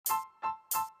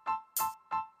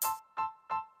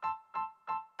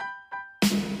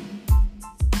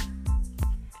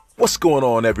What's going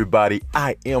on, everybody?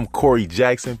 I am Corey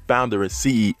Jackson, founder and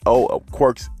CEO of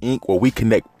Quirks Inc., where we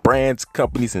connect brands,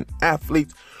 companies, and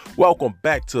athletes. Welcome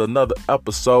back to another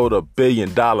episode of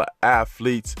Billion Dollar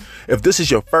Athletes. If this is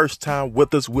your first time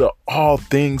with us, we're all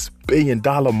things billion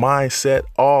dollar mindset,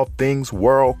 all things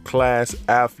world-class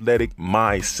athletic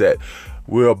mindset.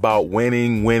 We're about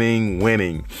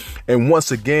winning. And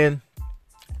once again,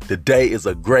 today is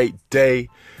a great day.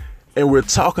 And we're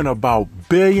talking about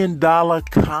billion dollar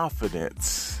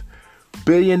confidence.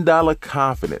 Billion dollar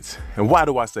confidence. And why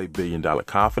do I say billion dollar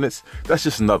confidence? That's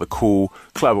just another cool,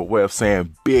 clever way of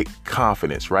saying big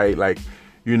confidence, right? Like,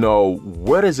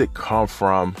 where does it come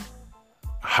from?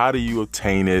 How do you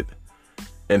obtain it?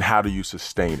 And how do you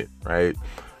sustain it, right?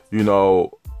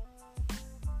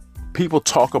 People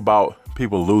talk about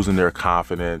people losing their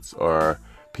confidence or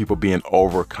people being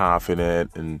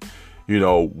overconfident and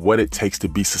what it takes to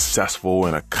be successful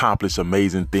and accomplish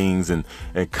amazing things. And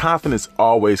confidence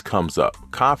always comes up.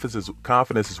 Confidence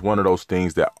is one of those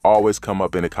things that always come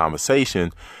up in a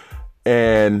conversation.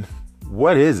 And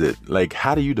what is it? Like,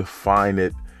 how do you define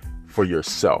it for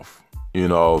yourself?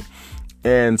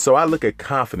 And so I look at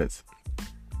confidence.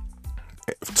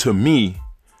 To me,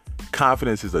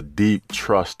 confidence is a deep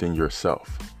trust in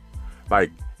yourself.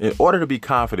 Like, in order to be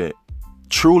confident,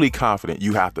 truly confident,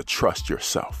 you have to trust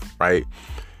yourself, right?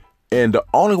 And the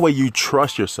only way you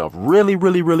trust yourself,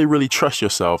 really trust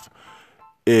yourself,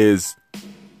 is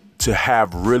to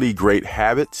have really great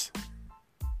habits,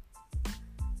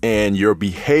 and your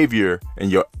behavior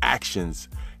and your actions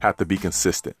have to be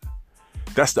consistent.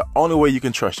 That's the only way you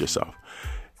can trust yourself.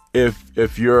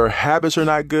 If your habits are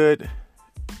not good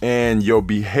and your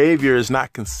behavior is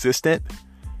not consistent,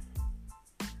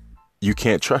 you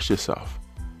can't trust yourself.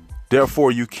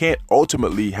 Therefore, you can't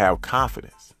ultimately have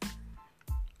confidence,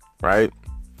 right?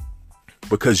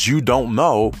 Because you don't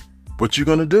know what you're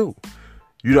going to do.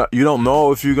 You don't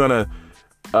know if you're going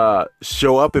to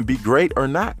show up and be great or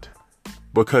not,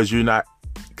 because you're not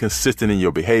consistent in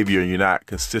your behavior and you're not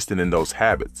consistent in those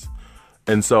habits.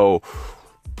 And so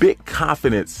big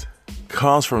confidence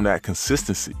comes from that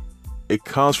consistency. It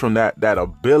comes from that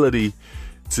ability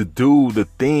to do the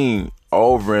thing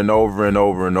over and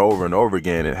over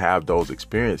again and have those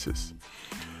experiences.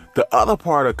 The other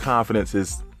part of confidence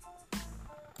is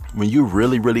when you're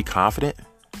really confident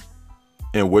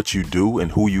in what you do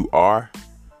and who you are,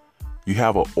 you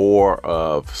have an aura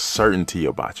of certainty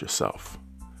about yourself.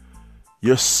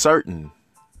 You're certain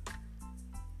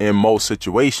in most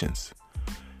situations.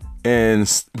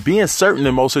 And being certain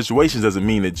in most situations doesn't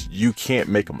mean that you can't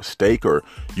make a mistake or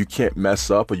you can't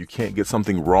mess up or you can't get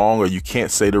something wrong or you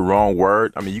can't say the wrong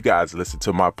word. I mean, you guys listen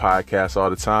to my podcast all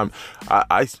the time.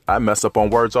 I mess up on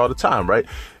words all the time, right?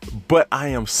 But I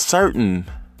am certain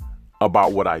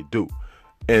about what I do.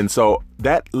 And so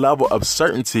that level of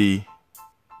certainty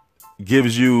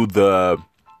gives you the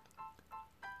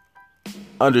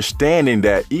understanding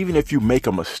that even if you make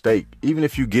a mistake, even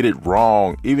if you get it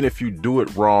wrong, even if you do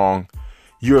it wrong,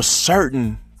 you're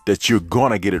certain that you're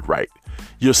gonna get it right.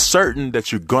 You're certain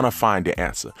that you're gonna find the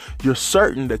answer. You're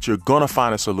certain that you're gonna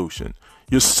find a solution.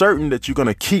 You're certain that you're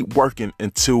gonna keep working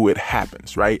until it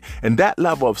happens, right? And that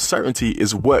level of certainty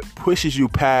is what pushes you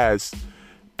past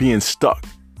being stuck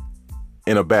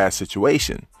in a bad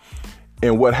situation.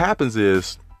 And what happens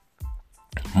is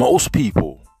most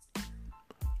people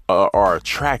are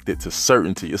attracted to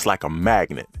certainty. It's like a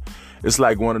magnet. It's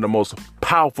like one of the most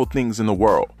powerful things in the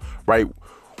world, right?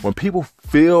 When people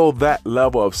feel that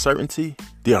level of certainty,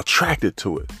 they're attracted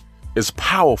to it. It's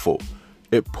powerful.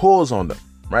 It pulls on them,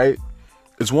 right?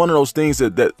 It's one of those things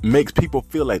that makes people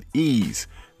feel at ease.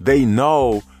 They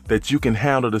know that you can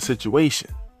handle the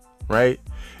situation, right?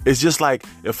 It's just like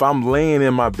if I'm laying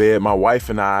in my bed, my wife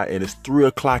and I, and it's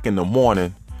 3:00 in the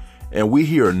morning, and we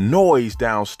hear a noise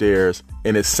downstairs,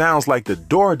 and it sounds like the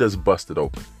door just busted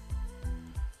open.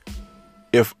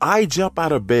 If I jump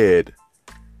out of bed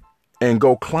and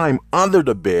go climb under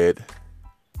the bed,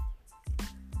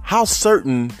 how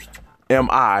certain am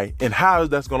I, and how is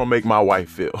that going to make my wife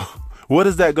feel? What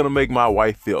is that going to make my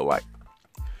wife feel like?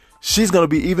 She's going to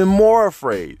be even more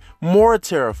afraid, more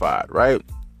terrified, right?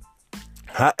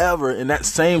 However, in that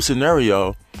same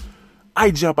scenario,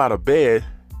 I jump out of bed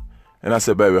and I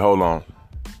said, baby, hold on.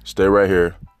 Stay right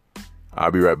here. I'll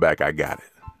be right back. I got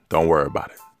it. Don't worry about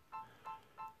it.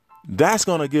 That's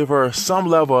going to give her some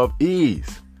level of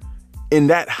ease. In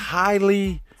that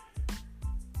highly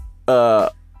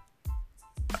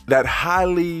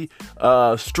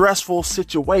stressful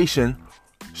situation,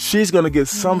 she's going to get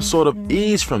some sort of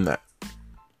ease from that.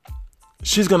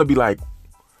 She's going to be like,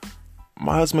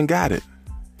 my husband got it.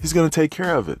 He's going to take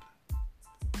care of it.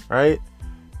 Right?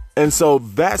 And so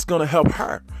that's going to help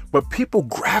her. But people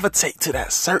gravitate to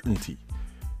that certainty.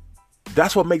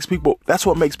 That's what makes people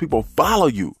follow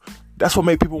you. That's what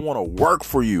makes people want to work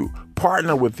for you,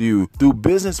 partner with you, do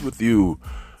business with you,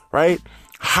 right?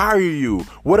 Hire you.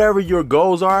 Whatever your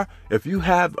goals are, if you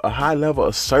have a high level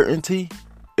of certainty,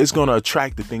 it's going to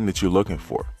attract the thing that you're looking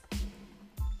for.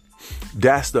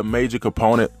 That's the major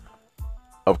component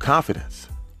of confidence.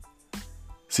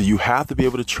 So you have to be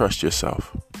able to trust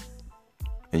yourself,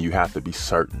 and you have to be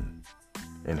certain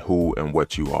in who and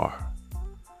what you are.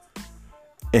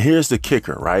 And here's the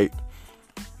kicker, right?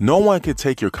 No one can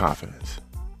take your confidence.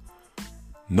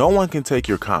 No one can take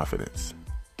your confidence.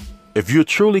 If you're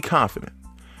truly confident,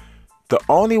 the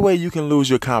only way you can lose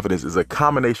your confidence is a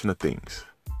combination of things.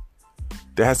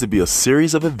 There has to be a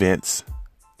series of events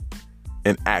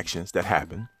and actions that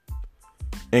happen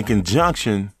in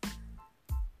conjunction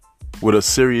with a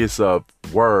series of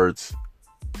words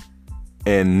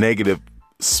and negative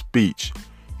speech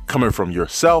coming from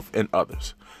yourself and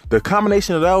others. The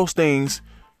combination of those things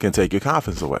can take your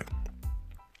confidence away.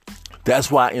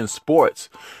 That's why in sports,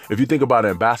 if you think about it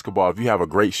in basketball, if you have a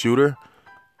great shooter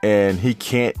and he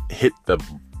can't hit the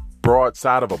broad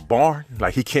side of a barn,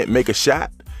 like he can't make a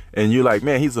shot, and you're like,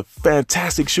 man, he's a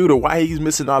fantastic shooter. Why he's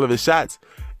missing all of his shots?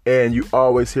 And you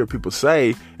always hear people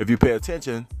say, if you pay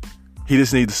attention, he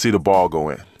just needs to see the ball go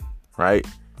in, right?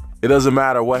 It doesn't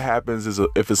matter what happens,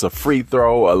 if it's a free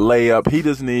throw, a layup, he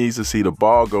just needs to see the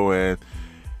ball go in,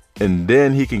 and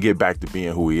then he can get back to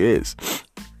being who he is.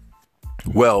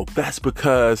 Well, that's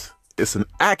because it's an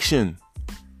action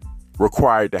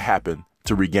required to happen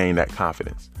to regain that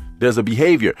confidence. There's a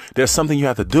behavior. There's something you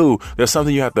have to do. There's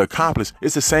something you have to accomplish.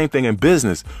 It's the same thing in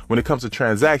business. When it comes to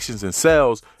transactions and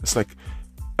sales, it's like,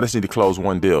 I just need to close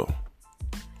one deal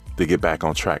to get back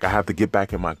on track. I have to get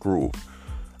back in my groove.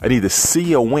 I need to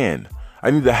see a win. I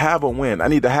need to have a win. I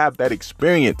need to have that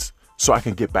experience so I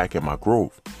can get back in my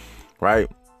groove, right?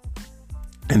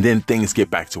 And then things get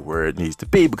back to where it needs to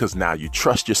be, because now you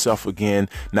trust yourself again.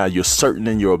 Now you're certain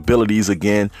in your abilities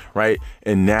again, right?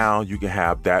 And now you can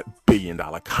have that $1 billion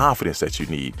confidence that you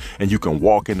need. And you can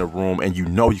walk in the room and you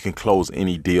know you can close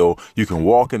any deal. You can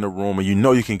walk in the room and you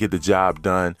know you can get the job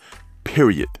done,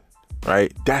 period,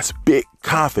 right? That's big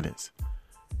confidence.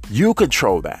 You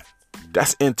control that.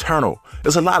 That's internal.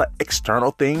 There's a lot of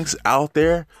external things out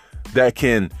there that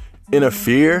can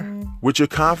interfere with your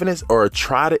confidence or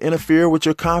try to interfere with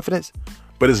your confidence.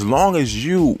 But as long as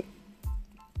you,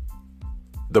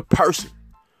 the person,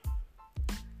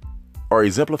 are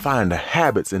exemplifying the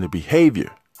habits and the behavior,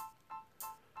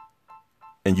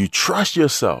 and you trust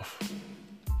yourself,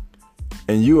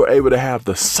 and you are able to have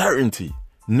the certainty,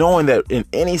 knowing that in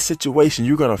any situation,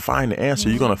 you're going to find the answer,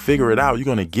 you're going to figure it out, you're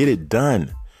going to get it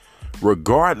done,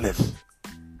 regardless.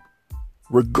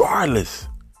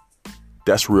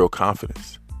 That's real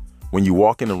confidence. When you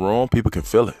walk in the room, people can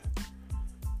feel it.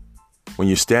 When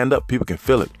you stand up, people can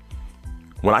feel it.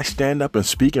 When I stand up and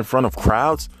speak in front of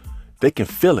crowds, they can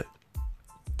feel it.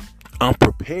 I'm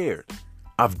prepared.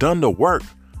 I've done the work.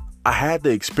 I had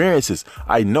the experiences.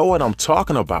 I know what I'm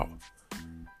talking about.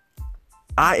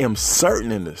 I am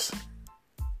certain in this.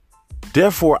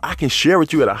 Therefore, I can share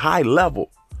with you at a high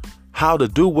level how to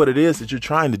do what it is that you're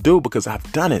trying to do, because I've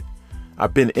done it.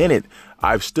 I've been in it.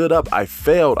 I've stood up. I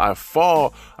failed. I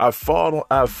fell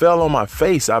on my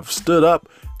face. I've stood up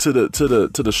to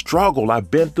the struggle. I've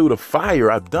been through the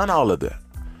fire. I've done all of that.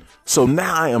 So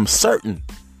now I am certain.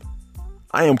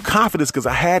 I am confident because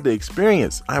I had the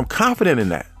experience. I am confident in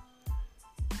that.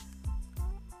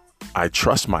 I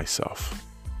trust myself.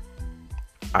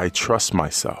 I trust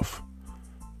myself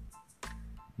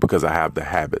because I have the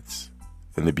habits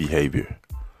and the behavior.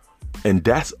 And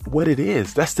that's what it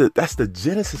is. That's the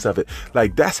genesis of it.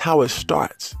 Like, that's how it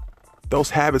starts. Those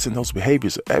habits and those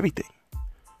behaviors are everything.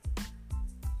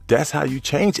 That's how you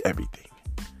change everything.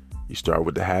 You start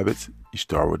with the habits. You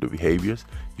start with the behaviors.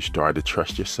 You start to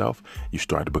trust yourself. You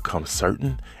start to become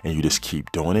certain, and you just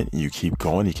keep doing it, and you keep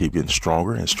going. You keep getting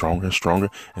stronger and stronger and stronger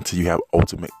until you have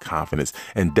ultimate confidence.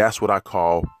 And that's what I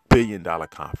call $1 billion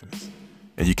confidence.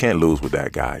 And you can't lose with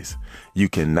that, guys. You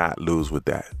cannot lose with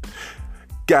that.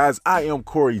 Guys, I am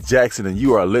Corey Jackson, and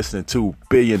you are listening to $1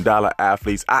 Billion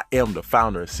Athletes. I am the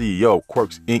founder and CEO of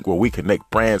Quirks Inc., where we connect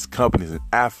brands, companies, and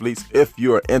athletes. If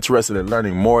you're interested in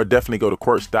learning more, definitely go to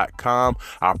Quirks.com.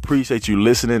 I appreciate you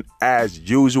listening as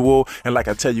usual. And like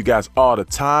I tell you guys all the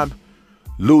time,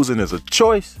 losing is a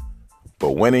choice,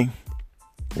 but winning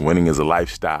is a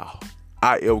lifestyle.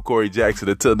 I am Corey Jackson.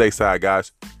 Until next time,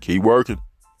 guys, keep working.